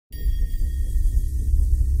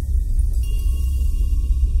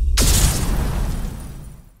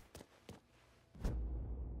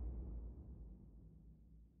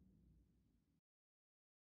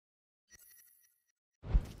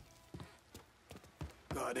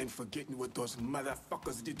God ain't forgetting what those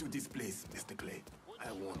motherfuckers did to this place, Mr. Clay.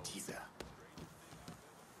 I won't either.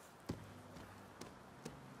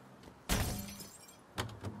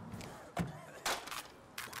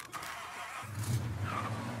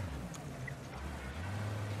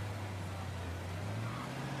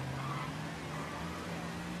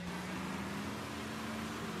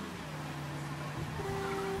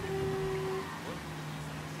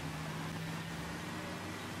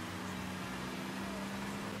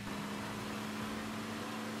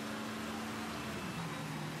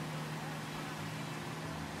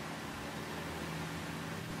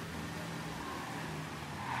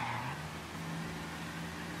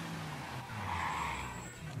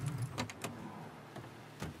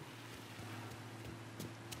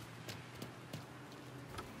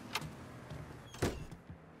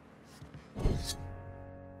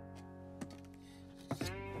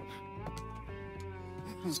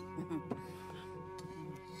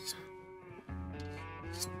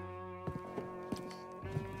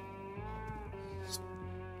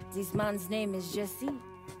 This man's name is Jesse.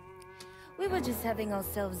 We were just having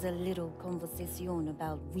ourselves a little conversation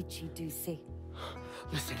about Witchy Douce.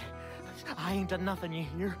 Listen, I ain't done nothing, you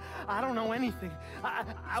hear? I don't know anything.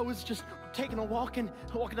 I was just taking a walking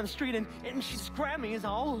down the street and she just grabbed me is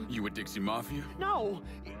all. You with Dixie Mafia? No.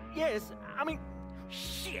 Yes. I mean,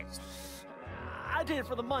 shit. I did it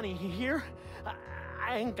for the money, you hear?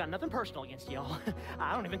 I ain't got nothing personal against y'all.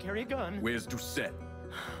 I don't even carry a gun. Where's Doucette?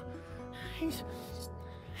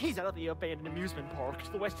 He's out of the abandoned amusement park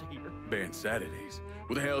to the west of here. Banned Saturdays.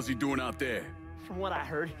 What the hell is he doing out there? From what I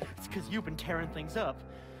heard, it's because you've been tearing things up.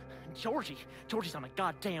 Georgie's on a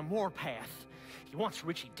goddamn warpath. He wants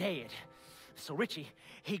Richie dead. So Richie,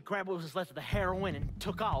 he grabbed what was left of the heroin and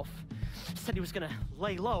took off. Said he was gonna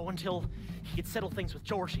lay low until he could settle things with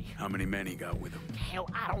Georgie. How many men he got with him? Hell,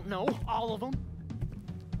 I don't know. All of them.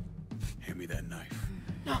 Hand me that knife.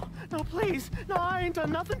 No, please. No, I ain't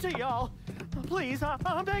done nothing to y'all. Please,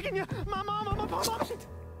 I'm begging you. My mama.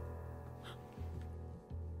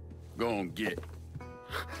 Go on, get.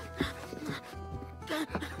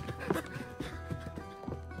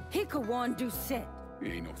 He could warn Doucette.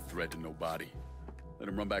 He ain't no threat to nobody. Let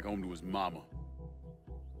him run back home to his mama.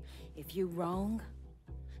 If you wrong,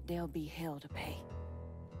 there'll be hell to pay.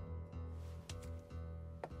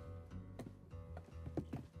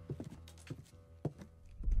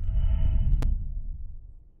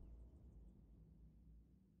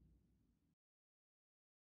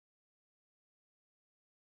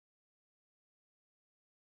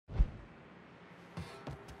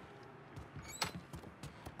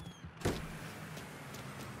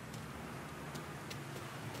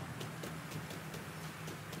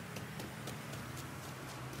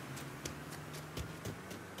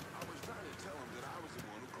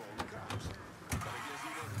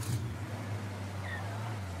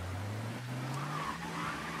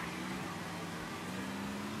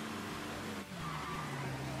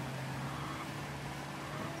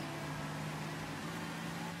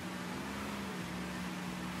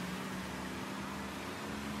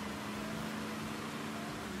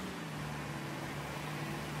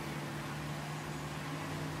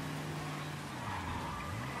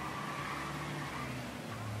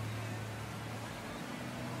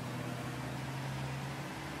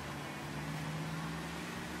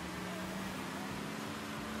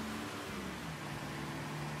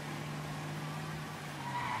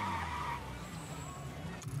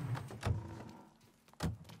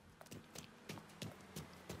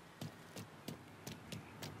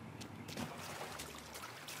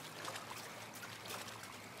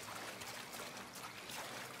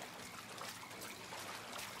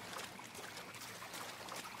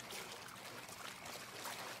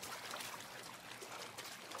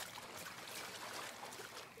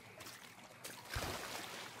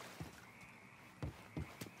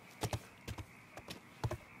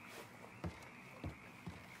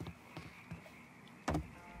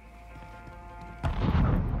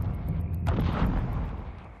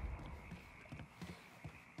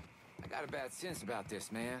 Got a bad sense about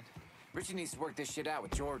this, man. Richie needs to work this shit out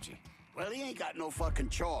with Georgie. Well, he ain't got no fucking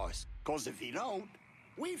choice. 'Cause if he don't,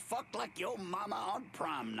 we fucked like your mama on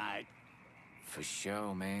prom night. For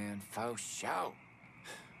sure, man. For sure.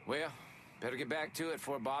 Well, better get back to it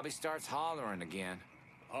before Bobby starts hollering again.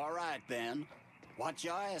 All right, then. Watch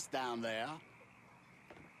your ass down there.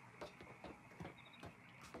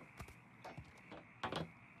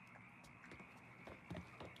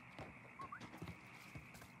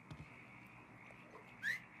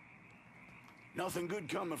 Nothing good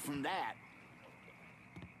coming from that.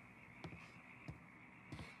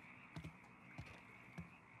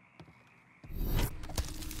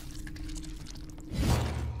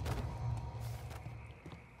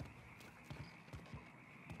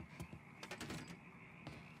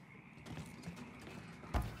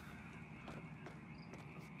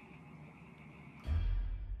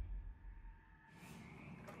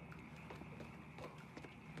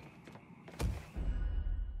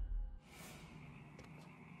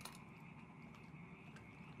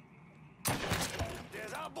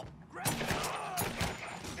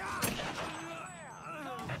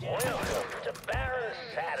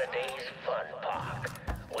 Saturday's Fun Park.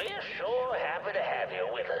 We're sure happy to have you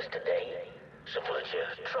with us today. So put your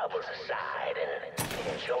troubles aside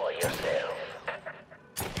and enjoy yourself.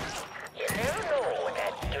 You never know what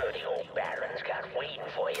that dirty old Baron's got waiting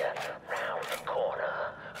for you round the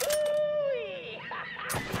corner. Hoo-wee!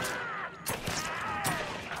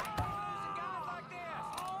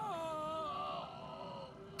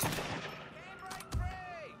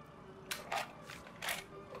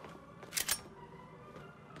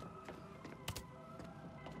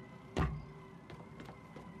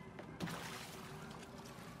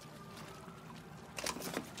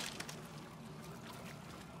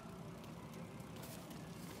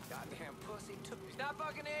 Goddamn pussy took me. He's not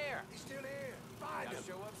fucking here. He's still here. Find Gotta him.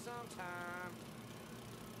 show up sometime.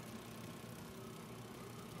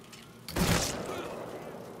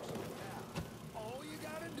 All you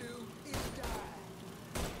gotta do is die.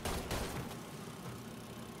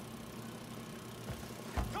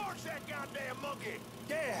 Torch that goddamn monkey!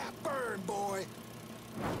 Yeah, burn, boy!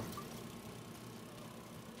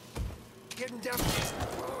 Getting down.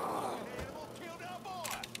 Animal killed our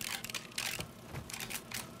boy!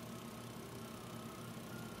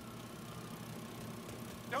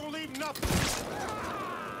 Don't leave nothing!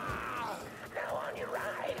 Now on your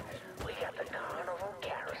ride, we got the Carnival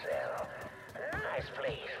Carousel. A nice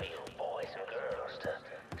place for you boys and girls to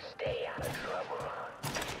stay out of trouble.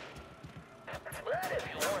 But if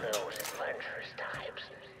you're one of those adventurous types,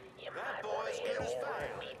 you might want to head over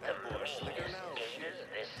and meet the meanest gators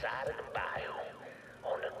this side of the bayou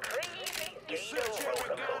on the crazy gator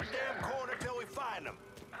roller coaster. Goddamn corner till we find them.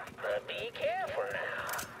 But be careful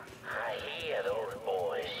now. I hear those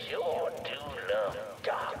boys sure do love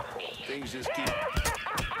dark meat. Things just keep.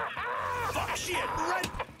 Fuck shit! Right.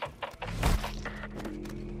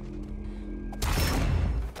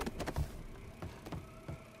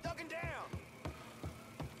 Ducking down.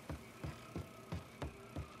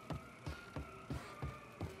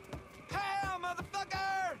 Hell,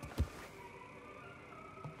 motherfucker!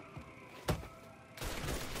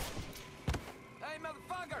 Hey,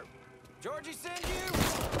 motherfucker! Georgie send you?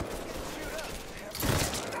 Shoot up.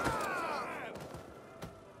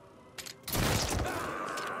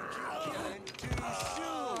 Killing too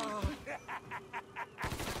soon.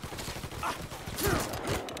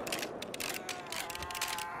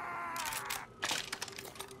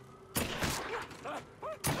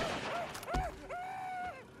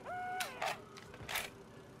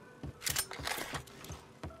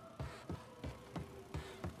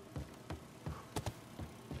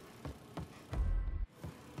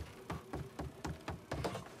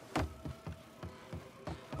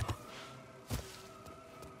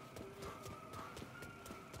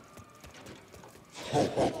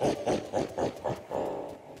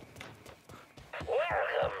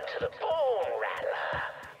 Welcome to the Bone Rattler.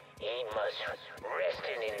 Ain't much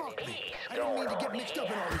resting in peace I didn't mean going to get on mixed up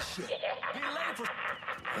in all this shit.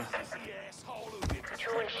 To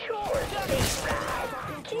ensure a safe ride,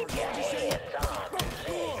 keep your hands, arms,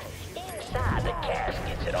 and legs inside the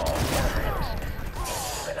caskets at all times.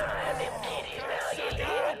 Keep an eye on them kitties now, you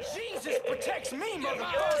hear? Jesus protects me, Enjoy the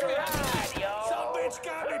motherfucker! ride, y'all. Some bitch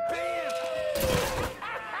got me pissed.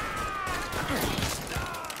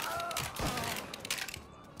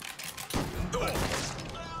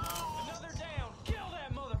 Another down! Kill that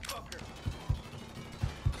motherfucker!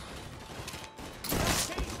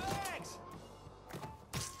 Change bags!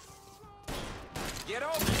 Get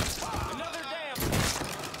over! Another down!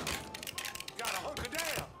 Gotta hunker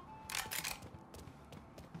down.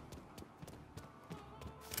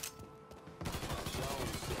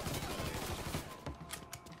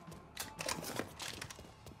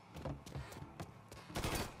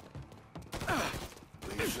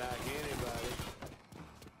 Please like anybody.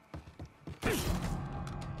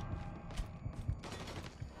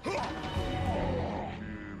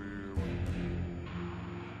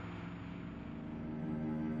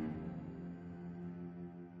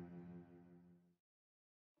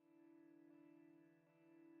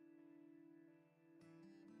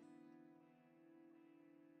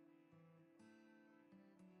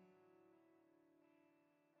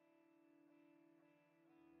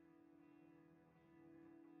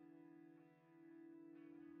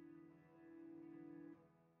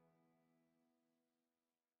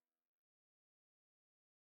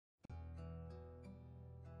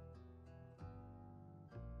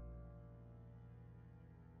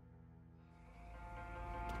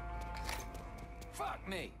 Fuck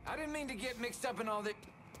me! I didn't mean to get mixed up in all this.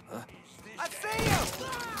 I see him!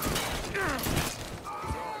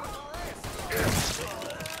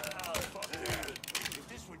 If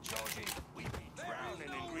this were Georgie, we'd be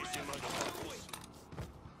drowning in greasy motherfuckers.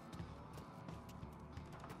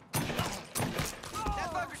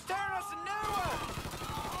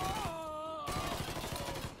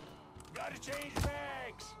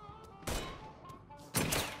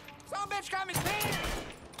 bitch got me pinned!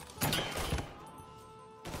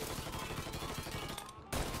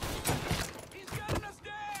 He's gunning us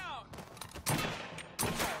down!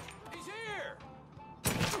 He's here!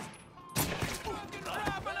 He's fucking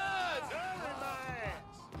robbing us!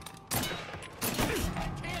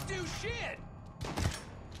 Can't do shit!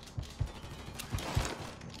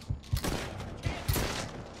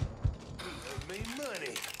 Give me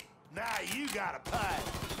money. Now you got a pipe.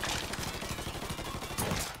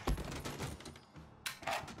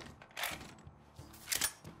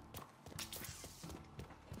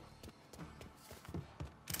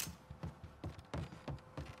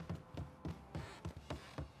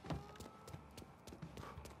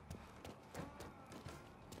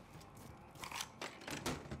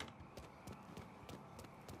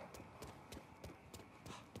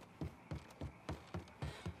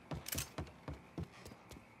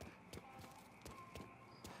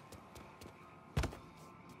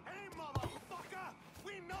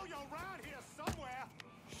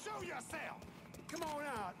 Yourself. Come on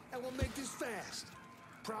out, and we'll make this fast.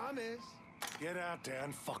 Promise. Get out there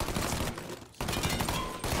and fuck.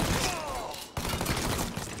 Oh!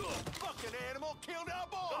 Fucking animal killed our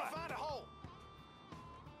boy. Go find a hole.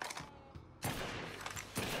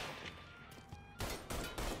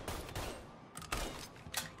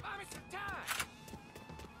 Buy me some time.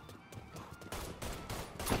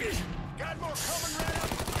 Got more coming right up.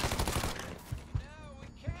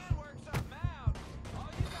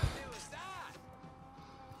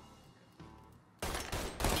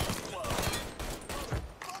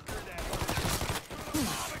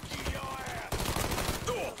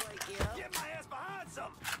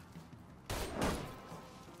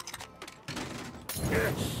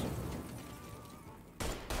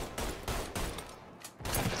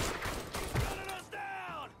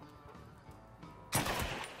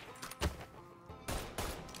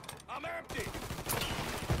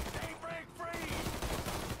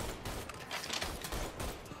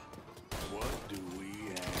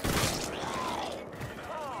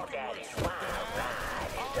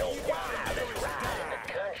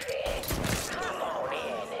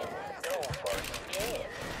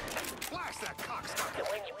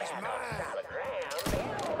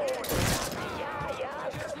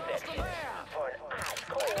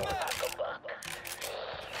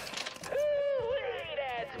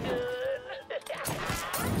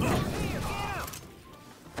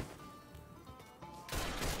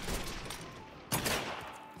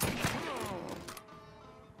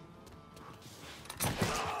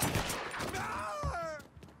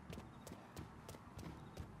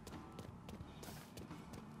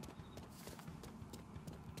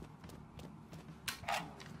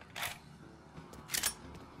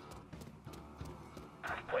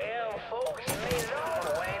 Well, folks, you made it all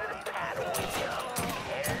the way to the paddle wheel.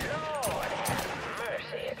 And Lord have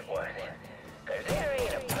mercy, it's worth it. 'Cause there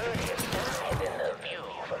ain't a prettier sight than the view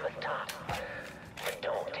from the top. But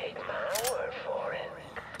don't take my word for it.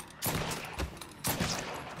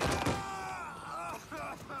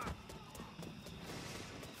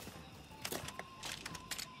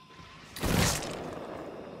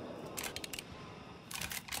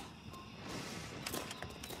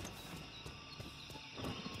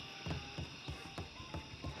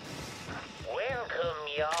 Welcome,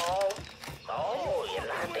 y'all. Oh, you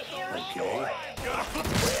like to hear a story?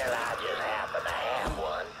 Well, I just happen to have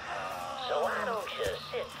one. So why don't you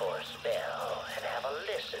sit for a spell and have a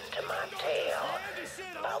listen to my tale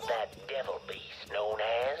about that devil beast known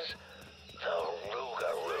as the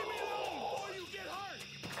Rougarou.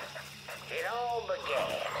 It all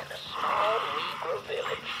began in a small Negro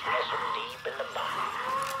village nestled deep in the bottom,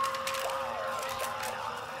 far outside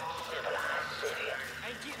our civilized city.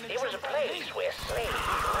 It was a place where slaves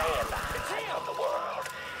ran the height of the world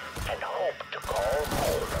and hoped to call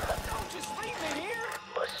home.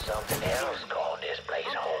 But something else called this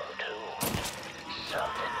place home too.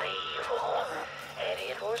 Something evil. And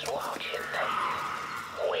it was watching,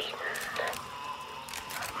 waiting.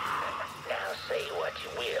 Now say what you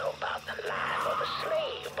will about the life of a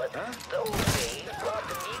slave, but those days brought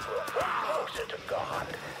the Negro closer to God.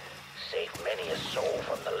 Saved many a soul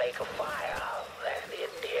from the lake of fire, that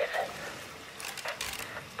it did.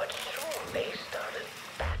 But soon they started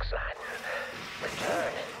backsliding,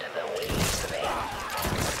 returning to the ways of their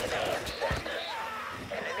African ancestors.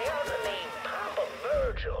 And an elder named Papa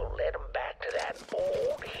Virgil led them back to that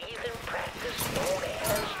old heathen practice known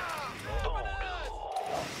as voodoo.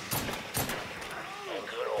 And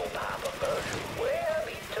good old Papa Virgil, well,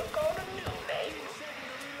 he took on a new name,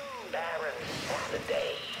 Baron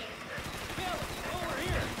Saturday.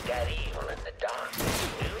 Got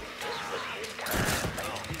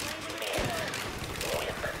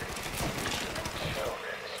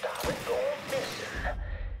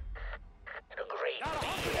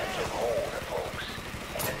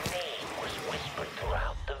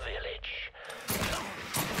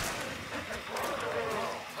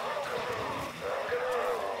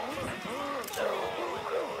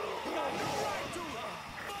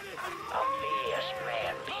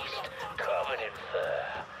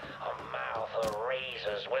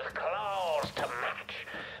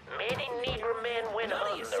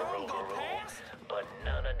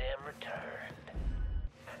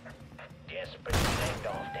desperate to send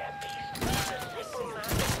off that beast. The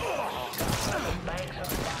simple-minded boss on the banks of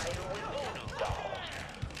the bayou with voodoo dolls.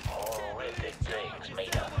 Horrific things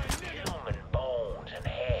made of human bones and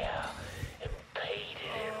hair and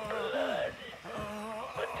painted in blood.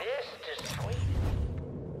 But this to sweet.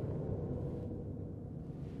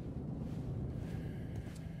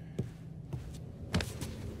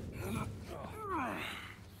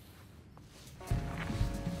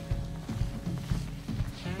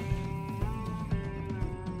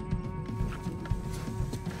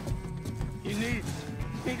 You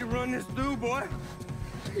need to run this through, boy.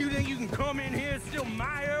 You think you can come in here and steal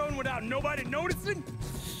my heroin without nobody noticing?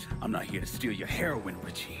 I'm not here to steal your heroin,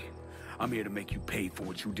 Richie. I'm here to make you pay for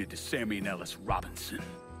what you did to Sammy and Ellis Robinson.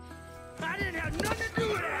 I didn't have nothing to do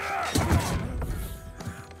with it!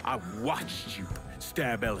 I watched you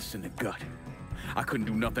stab Ellis in the gut. I couldn't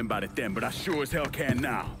do nothing about it then, but I sure as hell can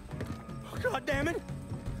now. God damn it!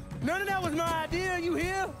 None of that was my idea, you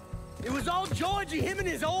hear? It was all Georgie, him and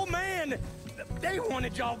his old man. They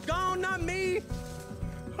wanted y'all gone, not me.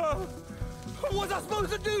 What was I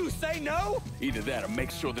supposed to do? Say no? Either that or make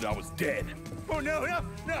sure that I was dead. Oh, no.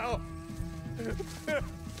 No,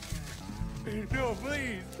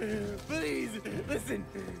 please. Please, listen.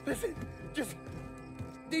 Just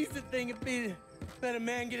decent thing would be to let a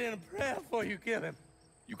man get in a prayer before you kill him.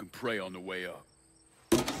 You can pray on the way up.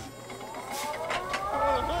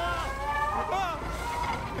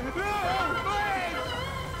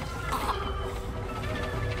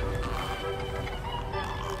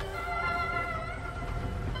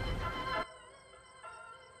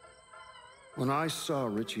 When I saw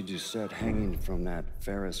Richie Doucette hanging from that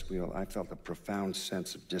Ferris wheel, I felt a profound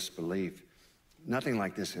sense of disbelief. Nothing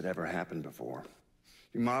like this had ever happened before.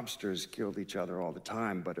 The mobsters killed each other all the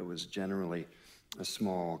time, but it was generally a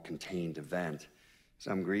small, contained event.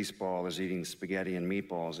 Some greaseball is eating spaghetti and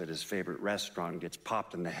meatballs at his favorite restaurant and gets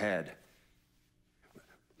popped in the head.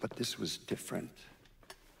 But this was different.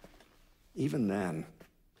 Even then,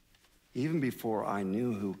 even before I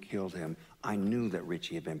knew who killed him, I knew that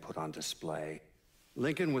Richie had been put on display.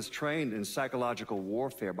 Lincoln was trained in psychological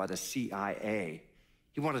warfare by the CIA.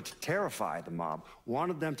 He wanted to terrify the mob,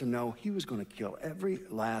 wanted them to know he was going to kill every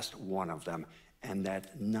last one of them, and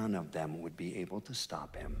that none of them would be able to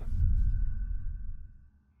stop him.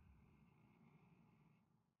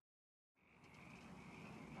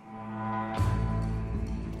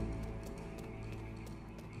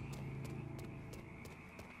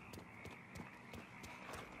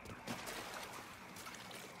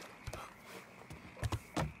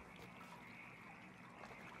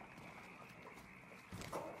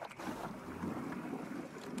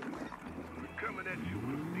 Coming at you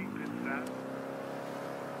from deep inside.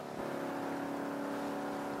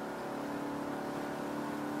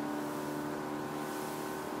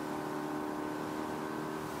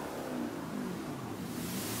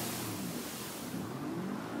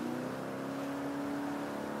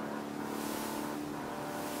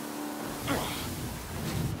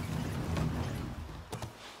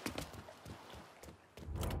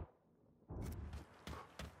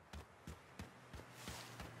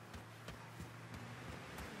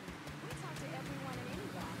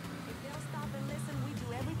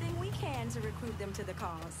 To recruit them to the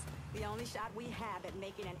cause. The only shot we have at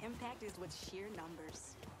making an impact is with sheer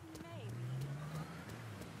numbers.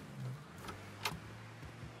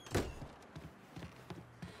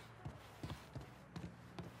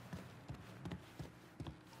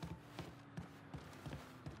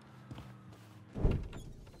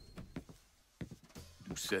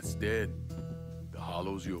 Doucette's dead. The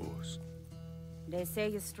hollow's yours. They say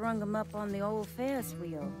you strung him up on the old Ferris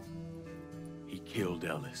wheel. He killed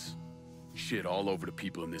Ellis. Shit all over the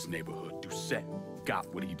people in this neighborhood. Doucette got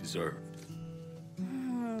what he deserved.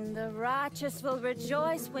 The righteous will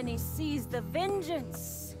rejoice when he sees the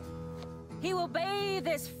vengeance. He will bathe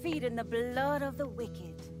his feet in the blood of the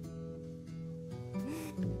wicked.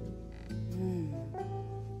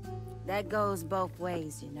 That goes both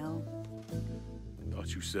ways, you know.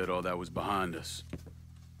 Thought you said all that was behind us.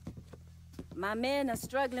 My men are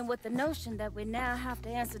struggling with the notion that we now have to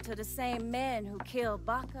answer to the same men who killed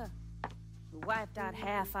Baca, who wiped out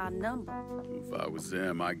half our number. If I was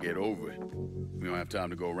them, I'd get over it. We don't have time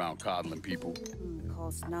to go around coddling people. Of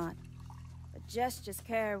course not. But gestures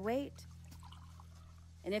carry weight.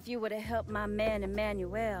 And if you were to help my man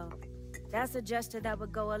Emmanuel, that's a gesture that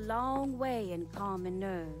would go a long way in calming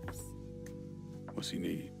nerves. What's he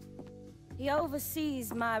need? He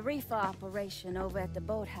oversees my reefer operation over at the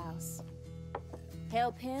boathouse.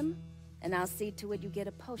 Help him, and I'll see to it you get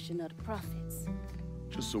a portion of the profits.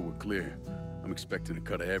 Just so we're clear, I'm expecting a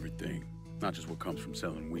cut of everything. Not just what comes from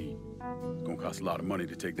selling weed. It's gonna cost a lot of money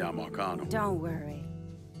to take down Marcano. Don't worry.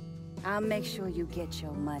 I'll make sure you get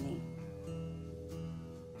your money.